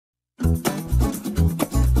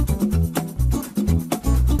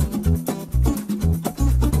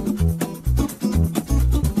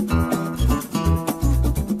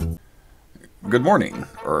Good morning,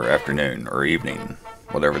 or afternoon, or evening,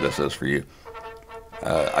 whatever this is for you.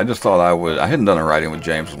 I just thought I hadn't done a writing with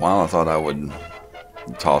James in a while. I thought I would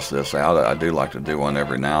toss this out. I do like to do one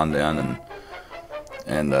every now and then,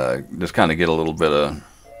 and just kind of get a little bit of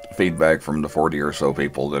feedback from the 40 or so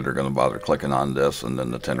people that are going to bother clicking on this, and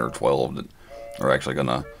then the 10 or 12 that are actually going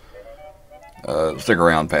to stick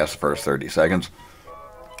around past the first 30 seconds.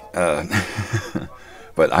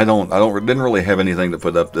 But I didn't really have anything to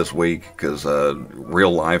put up this week because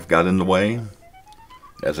real life got in the way,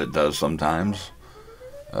 as it does sometimes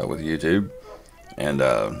with YouTube. And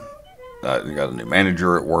I got a new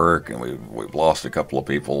manager at work, and we've lost a couple of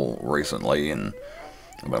people recently, and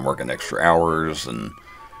I've been working extra hours. And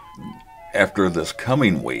after this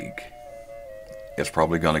coming week, it's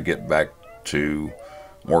probably going to get back to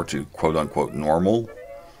more to quote unquote normal.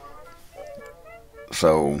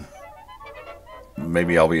 So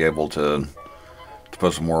maybe I'll be able to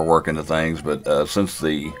put some more work into things, but since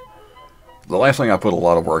the last thing I put a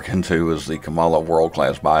lot of work into is the Kamala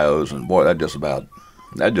world-class bios, and boy, that just about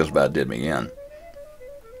did me in.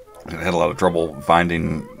 I had a lot of trouble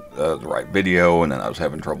finding the right video, and then I was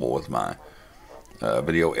having trouble with my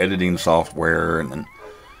video editing software, and then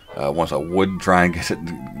once I would try and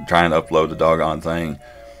upload the doggone thing,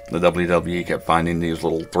 the WWE kept finding these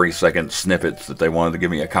little 3-second snippets that they wanted to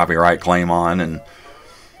give me a copyright claim on, and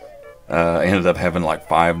I ended up having like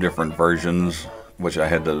 5 different versions, which I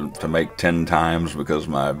had to make 10 times because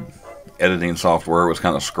my editing software was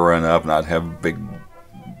kind of screwing up, and I'd have big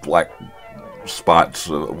black spots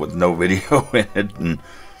with no video in it. And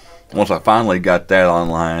once I finally got that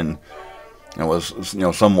online, I was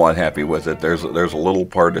somewhat happy with it. There's a little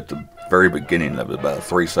part at the very beginning of it, about a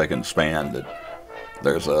 3-second span, that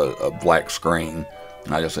there's a black screen,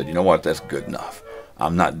 and I just said, you know what, that's good enough.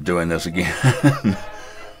 I'm not doing this again.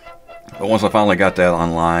 But once I finally got that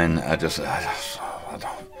online, I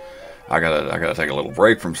gotta take a little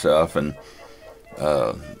break from stuff. And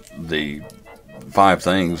the 5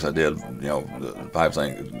 things I did, the 5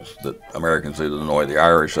 things that Americans do to annoy the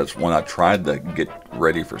Irish, that's when I tried to get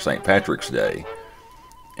ready for St. Patrick's Day,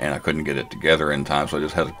 and I couldn't get it together in time, so I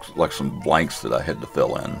just had like some blanks that I had to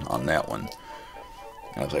fill in on that one.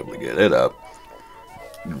 I was able to get it up.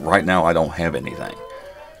 Right now I don't have anything,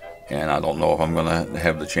 and I don't know if I'm going to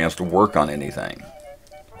have the chance to work on anything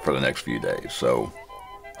for the next few days. So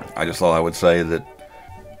I just thought I would say that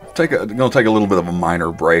I'm going to take a little bit of a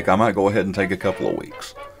minor break. I might go ahead and take a couple of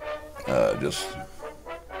weeks. I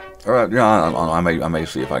may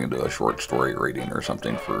see if I can do a short story reading or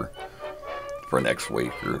something for next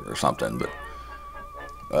week or something. But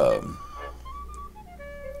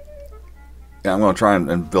yeah, I'm going to try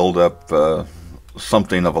and build up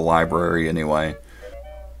something of a library anyway.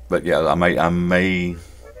 But yeah, I may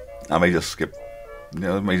just skip,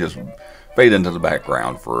 may just fade into the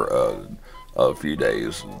background for a few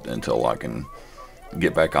days until I can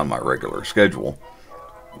get back on my regular schedule.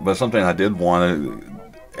 But something I did want to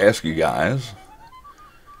ask you guys,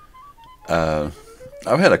 I've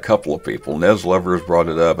had a couple of people, Nez Lovers brought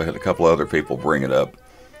it up, I had a couple of other people bring it up.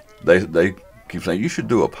 They keep saying, you should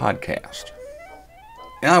do a podcast.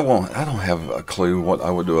 And I don't have a clue what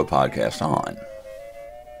I would do a podcast on.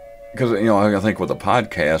 Because, I think with a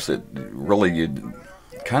podcast, you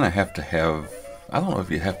kind of have to have, I don't know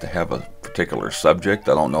if you have to have a particular subject.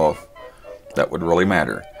 I don't know if that would really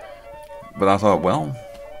matter. But I thought, well,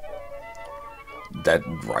 that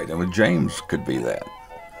Writing with James could be that.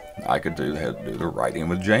 I could do the Writing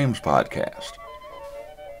with James podcast.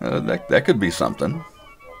 That could be something.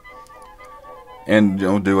 And,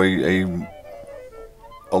 do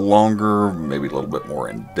a longer, maybe a little bit more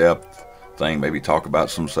in-depth thing, maybe talk about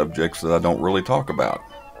some subjects that I don't really talk about.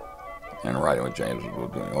 And Writing with James,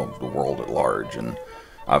 the world at large. And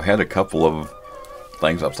I've had a couple of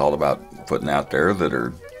things I've thought about putting out there that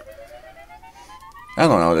are, I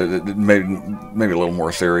don't know, maybe a little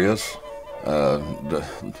more serious. The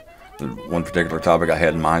one particular topic I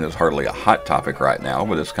had in mind is hardly a hot topic right now,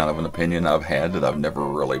 but it's kind of an opinion I've had that I've never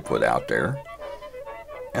really put out there.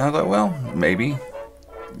 And I thought, well, maybe,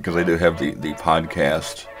 because they do have the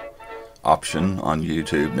podcast option on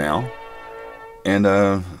YouTube now. And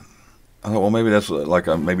I thought, well, maybe that's like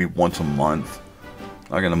maybe once a month,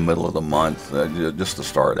 like in the middle of the month, just to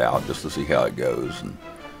start out, just to see how it goes and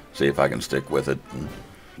see if I can stick with it.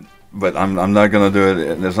 But I'm not going to do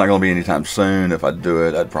it. It's not going to be anytime soon. If I do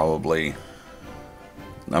it, I'm going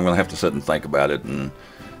to have to sit and think about it. And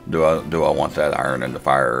do I want that iron in the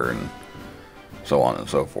fire? And so on and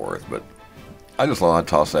so forth. But I just thought I'd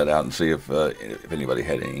toss that out and see if anybody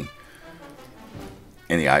had any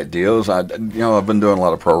ideas. I've been doing a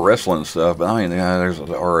lot of pro wrestling stuff, but I mean, there's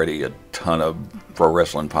already a ton of pro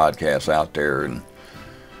wrestling podcasts out there, and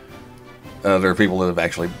there are people that have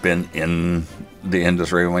actually been in the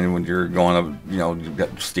industry. When you're going up, you've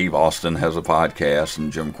got Steve Austin has a podcast,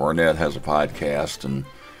 and Jim Cornette has a podcast, and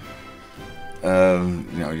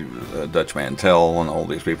Dutch Mantel, and all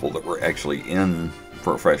these people that were actually in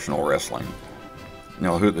professional wrestling.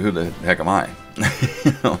 Who the heck am I?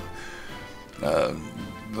 I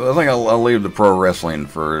think I'll leave the pro wrestling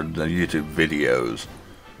for the YouTube videos.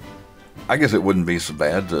 I guess it wouldn't be so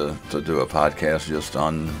bad to do a podcast just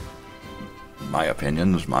on my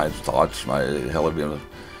opinions, my thoughts, if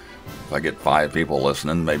I get 5 people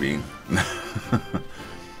listening, maybe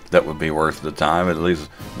that would be worth the time. At least,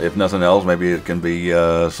 if nothing else, maybe it can be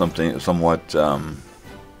something somewhat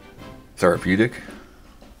therapeutic.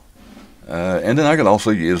 And then I could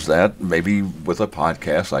also use that, maybe with a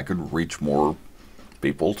podcast, I could reach more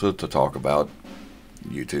people to talk about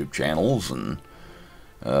YouTube channels and,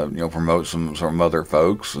 promote some other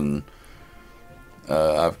folks. And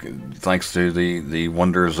thanks to the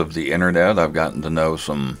wonders of the internet, I've gotten to know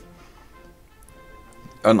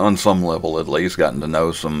on some level at least, gotten to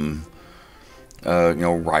know some,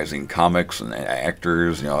 rising comics and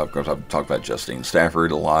actors. Of course, I've talked about Justine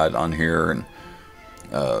Stafford a lot on here, and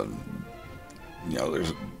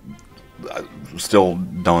I still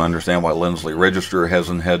don't understand why Lindsley Register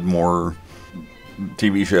hasn't had more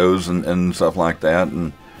TV shows and stuff like that.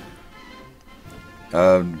 And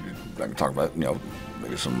I can talk about,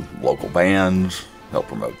 maybe some local bands, help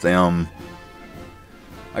promote them.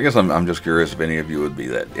 I guess I'm just curious if any of you would be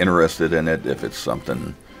that interested in it, if it's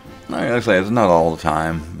something, like I say, it's not all the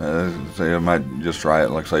time. I might just try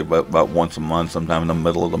it, like say, about once a month, sometime in the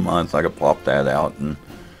middle of the month. I could pop that out, and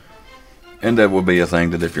that would be a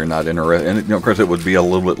thing that if you're not interested, and of course it would be a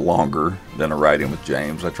little bit longer than a Writing with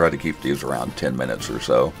James. I try to keep these around 10 minutes or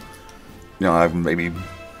so. I maybe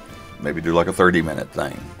do like a 30-minute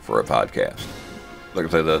thing for a podcast. Like I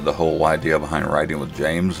say, the whole idea behind Writing with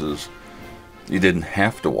James is you didn't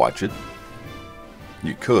have to watch it.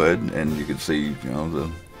 You could, and you could see,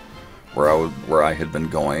 where I had been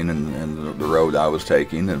going and the road I was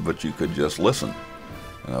taking, but you could just listen.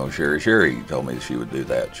 Sherry told me she would do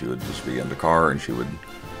that. She would just be in the car and she would,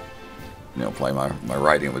 play my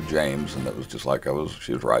Writing with James, and it was just like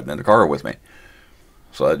she was riding in the car with me.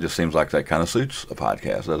 So it just seems like that kind of suits a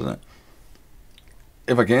podcast, doesn't it?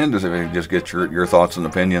 If I can just get your thoughts and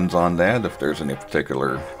opinions on that, if there's any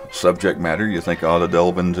particular subject matter you think I ought to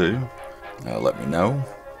delve into, let me know.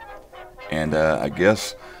 And I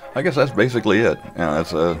guess that's basically it. I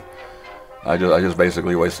just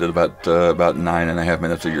basically wasted about 9.5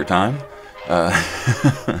 minutes of your time.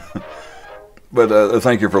 But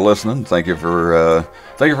thank you for listening. Thank you for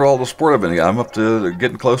all the support I've been getting. I'm up to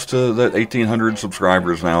getting close to that 1,800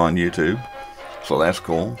 subscribers now on YouTube, so that's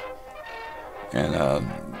cool. And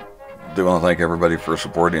do want to thank everybody for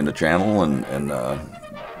supporting the channel and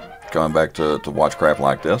coming back to watch crap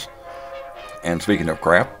like this. And speaking of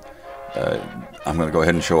crap, I'm going to go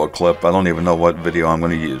ahead and show a clip. I don't even know what video I'm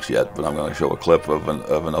going to use yet, but I'm going to show a clip of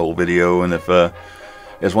an old video. And if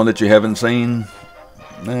it's one that you haven't seen,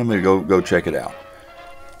 then maybe go check it out.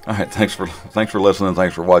 All right, thanks for listening.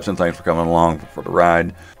 Thanks for watching. Thanks for coming along for the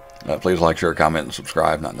ride. Please like, share, comment, and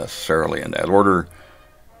subscribe. Not necessarily in that order.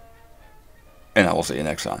 And I will see you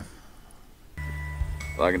next time.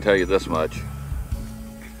 Well, I can tell you this much.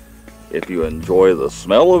 If you enjoy the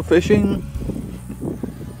smell of fishing,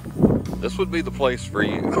 this would be the place for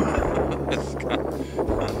you.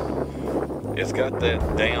 It's got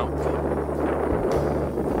that damp,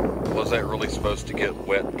 was that really supposed to get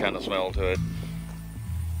wet kind of smell to it?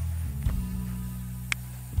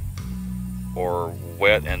 Or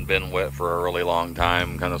wet and been wet for a really long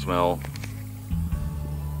time kind of smell.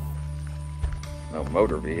 No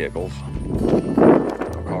motor vehicles.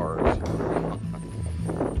 No cars.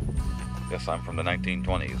 Guess I'm from the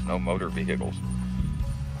 1920s. No motor vehicles.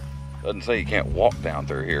 Doesn't say you can't walk down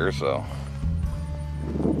through here, so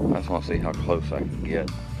I just want to see how close I can get.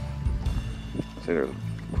 See, there's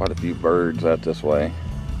quite a few birds out this way.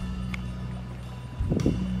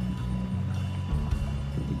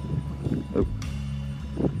 Oop.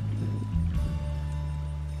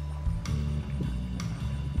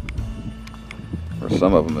 For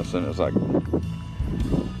some of them, as soon as I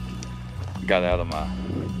got out of my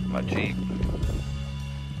Jeep,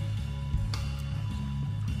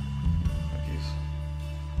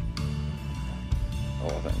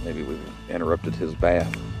 I think maybe we interrupted his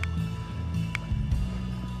bath.